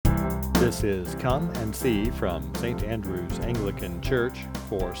This is Come and See from St. Andrew's Anglican Church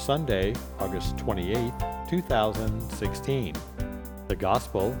for Sunday, August 28th, 2016. The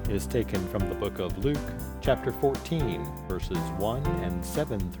Gospel is taken from the book of Luke, chapter 14, verses 1 and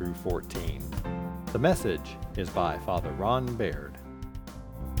 7 through 14. The message is by Father Ron Baird.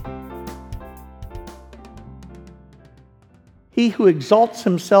 He who exalts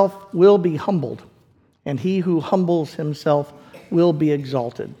himself will be humbled, and he who humbles himself will be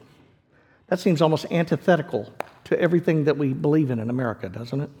exalted. That seems almost antithetical to everything that we believe in America,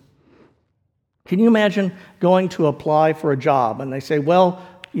 doesn't it? Can you imagine going to apply for a job and they say, well,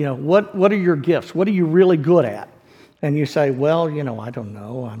 what are your gifts? What are you really good at? And you say, well, I don't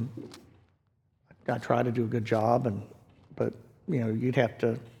know. I try to do a good job, but you'd have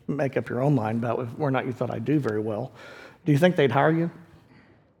to make up your own mind about whether or not you thought I do very well. Do you think they'd hire you?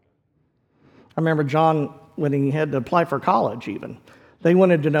 I remember John, when he had to apply for college even, they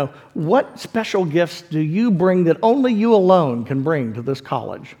wanted to know, what special gifts do you bring that only you alone can bring to this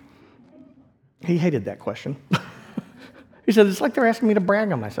college? He hated that question. He said, it's like they're asking me to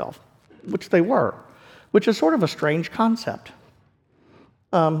brag on myself, which they were, which is sort of a strange concept.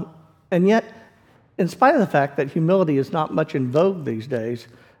 And yet, in spite of the fact that humility is not much in vogue these days,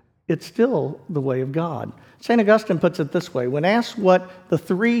 it's still the way of God. St. Augustine puts it this way: when asked what the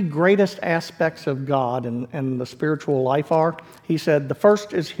three greatest aspects of God and the spiritual life are, he said the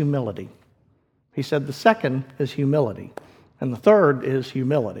first is humility. He said the second is humility. And the third is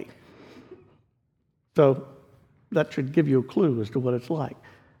humility. So that should give you a clue as to what it's like.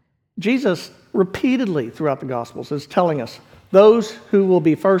 Jesus repeatedly throughout the Gospels is telling us, those who will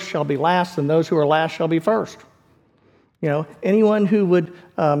be first shall be last, and those who are last shall be first. Anyone who would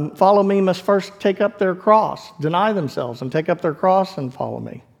follow me must first take up their cross, deny themselves, and take up their cross and follow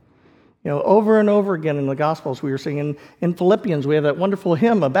me. Over and over again in the Gospels, we were singing in Philippians, we have that wonderful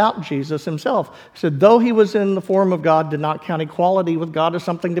hymn about Jesus himself. It said, though he was in the form of God, did not count equality with God as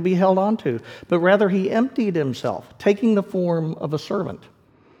something to be held onto, but rather he emptied himself, taking the form of a servant.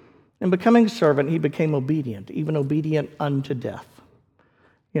 And becoming a servant, he became obedient, even obedient unto death.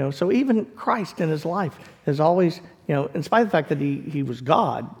 So even Christ in his life has always, in spite of the fact that he was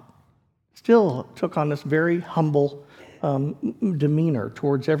God, still took on this very humble demeanor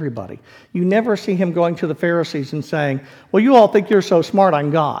towards everybody. You never see him going to the Pharisees and saying, well, you all think you're so smart,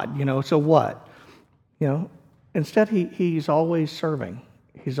 I'm God, so what? Instead, he's always serving.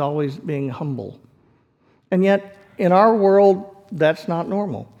 He's always being humble. And yet, in our world, that's not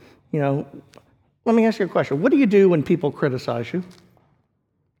normal. Let me ask you a question. What do you do when people criticize you?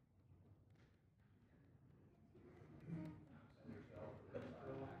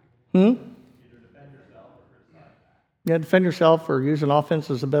 Yeah, defend yourself or use an offense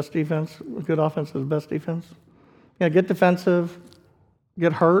as the best defense. A good offense is the best defense. Yeah, get defensive,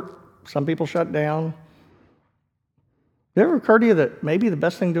 get hurt. Some people shut down. Did it ever occur to you that maybe the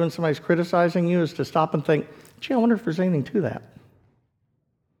best thing doing somebody's criticizing you is to stop and think, gee, I wonder if there's anything to that?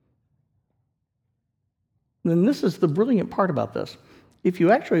 And this is the brilliant part about this. If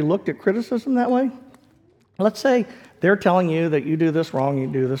you actually looked at criticism that way, let's say they're telling you that you do this wrong, you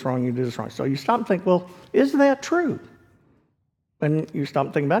do this wrong, you do this wrong. So you stop and think, well, is that true? And you stop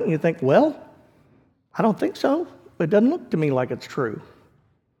and think about it and you think, well, I don't think so. It doesn't look to me like it's true.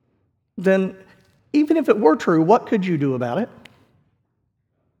 Then, even if it were true, what could you do about it?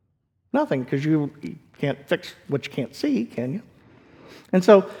 Nothing, because you can't fix what you can't see, can you? And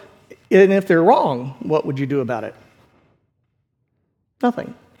if they're wrong, what would you do about it?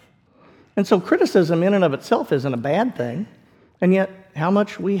 Nothing. And so criticism in and of itself isn't a bad thing, and yet how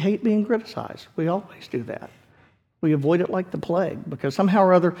much we hate being criticized. We always do that. We avoid it like the plague, because somehow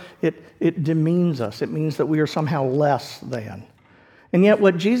or other it demeans us. It means that we are somehow less than. And yet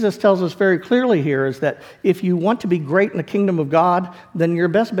what Jesus tells us very clearly here is that if you want to be great in the kingdom of God, then your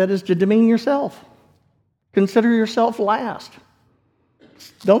best bet is to demean yourself. Consider yourself last.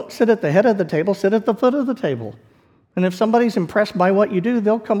 Don't sit at the head of the table, sit at the foot of the table. And if somebody's impressed by what you do,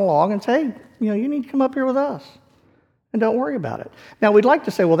 they'll come along and say, hey, you need to come up here with us. And don't worry about it. Now, we'd like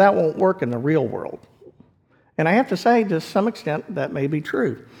to say, well, that won't work in the real world. And I have to say, to some extent, that may be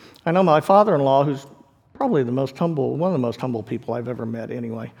true. I know my father-in-law, who's probably one of the most humble people I've ever met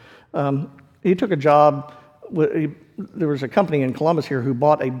anyway. He took a job, there was a company in Columbus here who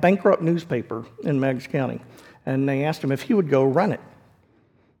bought a bankrupt newspaper in Meigs County. And they asked him if he would go run it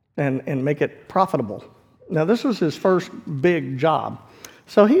and make it profitable. Now, this was his first big job.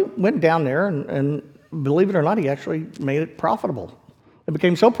 So he went down there, and believe it or not, he actually made it profitable. It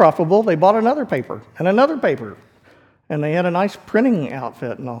became so profitable, they bought another paper and another paper. And they had a nice printing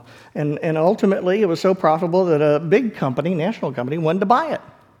outfit and all. And ultimately, it was so profitable that a big company, national company, wanted to buy it.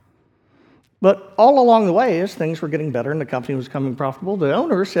 But all along the way, as things were getting better and the company was becoming profitable, the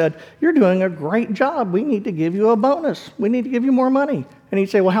owner said, "You're doing a great job. We need to give you a bonus. We need to give you more money." And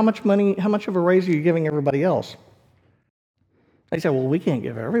he'd say, "Well, how much money, how much of a raise are you giving everybody else?" They said, "Well, we can't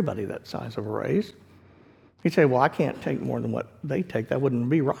give everybody that size of a raise." He'd say, "Well, I can't take more than what they take. That wouldn't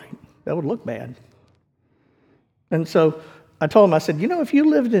be right. That would look bad." And so I told him, I said, "If you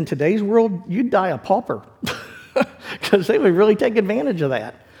lived in today's world, you'd die a pauper because they would really take advantage of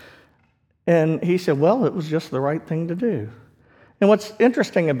that." And he said, "Well, it was just the right thing to do." And what's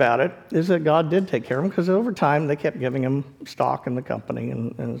interesting about it is that God did take care of him, because over time they kept giving him stock in the company.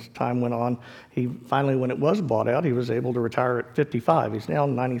 And as time went on, he finally, when it was bought out, he was able to retire at 55. He's now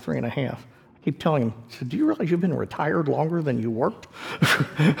 93 and a half. I keep telling him, I said, "Do you realize you've been retired longer than you worked?"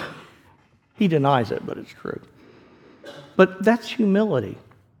 He denies it, but it's true. But that's humility,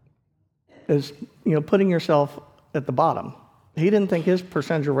 is putting yourself at the bottom. He didn't think his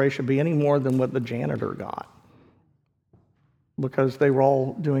percentage of raise should be any more than what the janitor got, because they were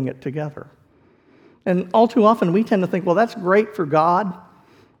all doing it together. And all too often we tend to think, well, that's great for God,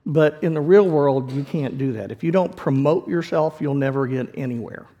 but in the real world you can't do that. If you don't promote yourself, you'll never get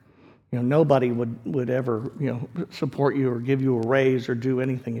anywhere. Nobody would ever support you or give you a raise or do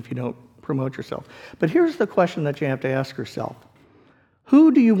anything if you don't promote yourself. But here's the question that you have to ask yourself: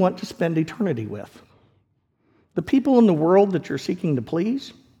 who do you want to spend eternity with? The people in the world that you're seeking to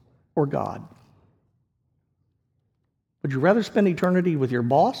please, or God? Would you rather spend eternity with your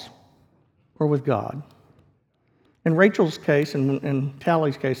boss or with God? In Rachel's case and in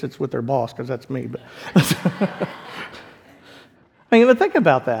Tally's case, it's with their boss, because that's me. But but think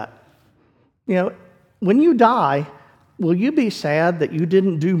about that. When you die, will you be sad that you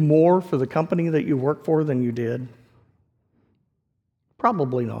didn't do more for the company that you work for than you did?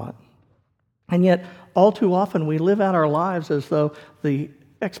 Probably not. And yet, all too often, we live out our lives as though the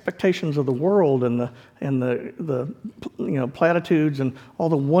expectations of the world and the platitudes and all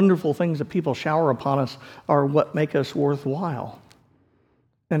the wonderful things that people shower upon us are what make us worthwhile.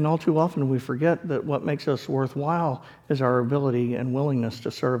 And all too often, we forget that what makes us worthwhile is our ability and willingness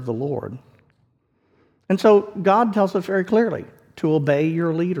to serve the Lord. And so God tells us very clearly to obey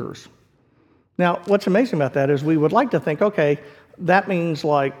your leaders. Now, what's amazing about that is we would like to think, okay, that means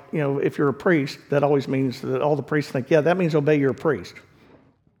if you're a priest, that always means that all the priests think, yeah, that means obey your priest.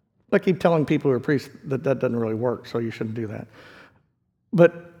 I keep telling people who are priests that doesn't really work, so you shouldn't do that.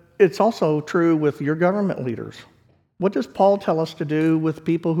 But it's also true with your government leaders. What does Paul tell us to do with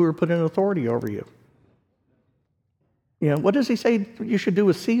people who are put in authority over you? What does he say you should do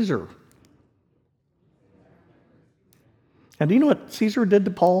with Caesar? And do you know what Caesar did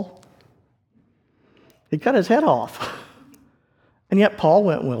to Paul? He cut his head off. And yet Paul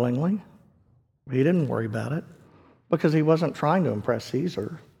went willingly. He didn't worry about it, because he wasn't trying to impress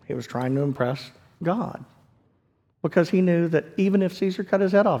Caesar. He was trying to impress God, because he knew that even if Caesar cut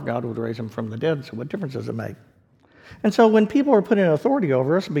his head off, God would raise him from the dead. So what difference does it make? And so when people are put in authority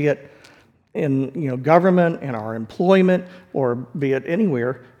over us, be it in government, in our employment, or be it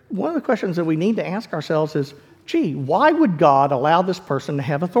anywhere, one of the questions that we need to ask ourselves is, gee, why would God allow this person to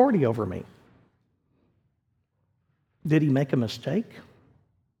have authority over me? Did he make a mistake?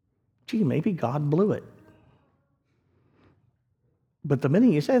 Gee, maybe God blew it. But the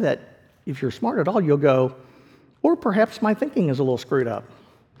minute you say that, if you're smart at all, you'll go, or perhaps my thinking is a little screwed up.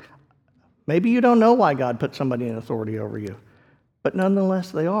 Maybe you don't know why God put somebody in authority over you, but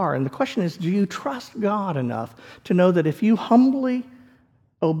nonetheless they are. And the question is, do you trust God enough to know that if you humbly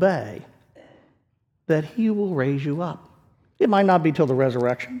obey, that he will raise you up? It might not be till the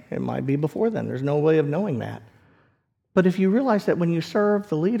resurrection. It might be before then. There's no way of knowing that. But if you realize that when you serve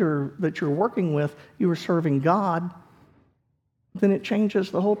the leader that you're working with, you are serving God, then it changes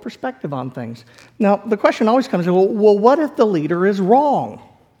the whole perspective on things. Now, the question always comes, well, what if the leader is wrong?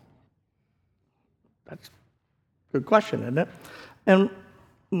 That's a good question, isn't it? And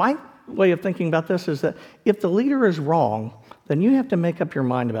my way of thinking about this is that if the leader is wrong, then you have to make up your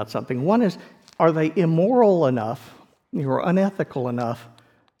mind about something. One is, are they immoral enough or unethical enough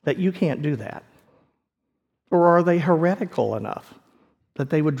that you can't do that? Or are they heretical enough that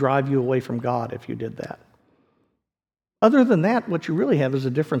they would drive you away from God if you did that? Other than that, what you really have is a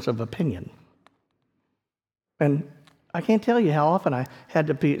difference of opinion. And I can't tell you how often I had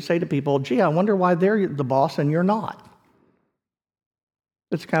to say to people, gee, I wonder why they're the boss and you're not.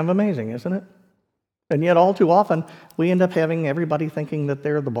 It's kind of amazing, isn't it? And yet all too often, we end up having everybody thinking that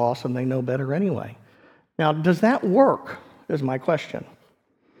they're the boss and they know better anyway. Now, does that work, is my question.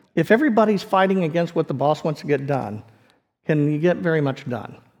 If everybody's fighting against what the boss wants to get done, can you get very much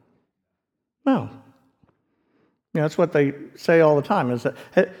done? No. That's what they say all the time. Is that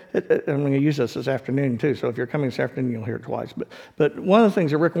I'm going to use this afternoon too. So if you're coming this afternoon, you'll hear it twice. But one of the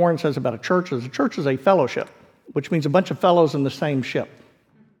things that Rick Warren says about a church is a fellowship, which means a bunch of fellows in the same ship.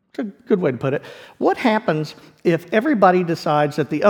 It's a good way to put it. What happens if everybody decides that the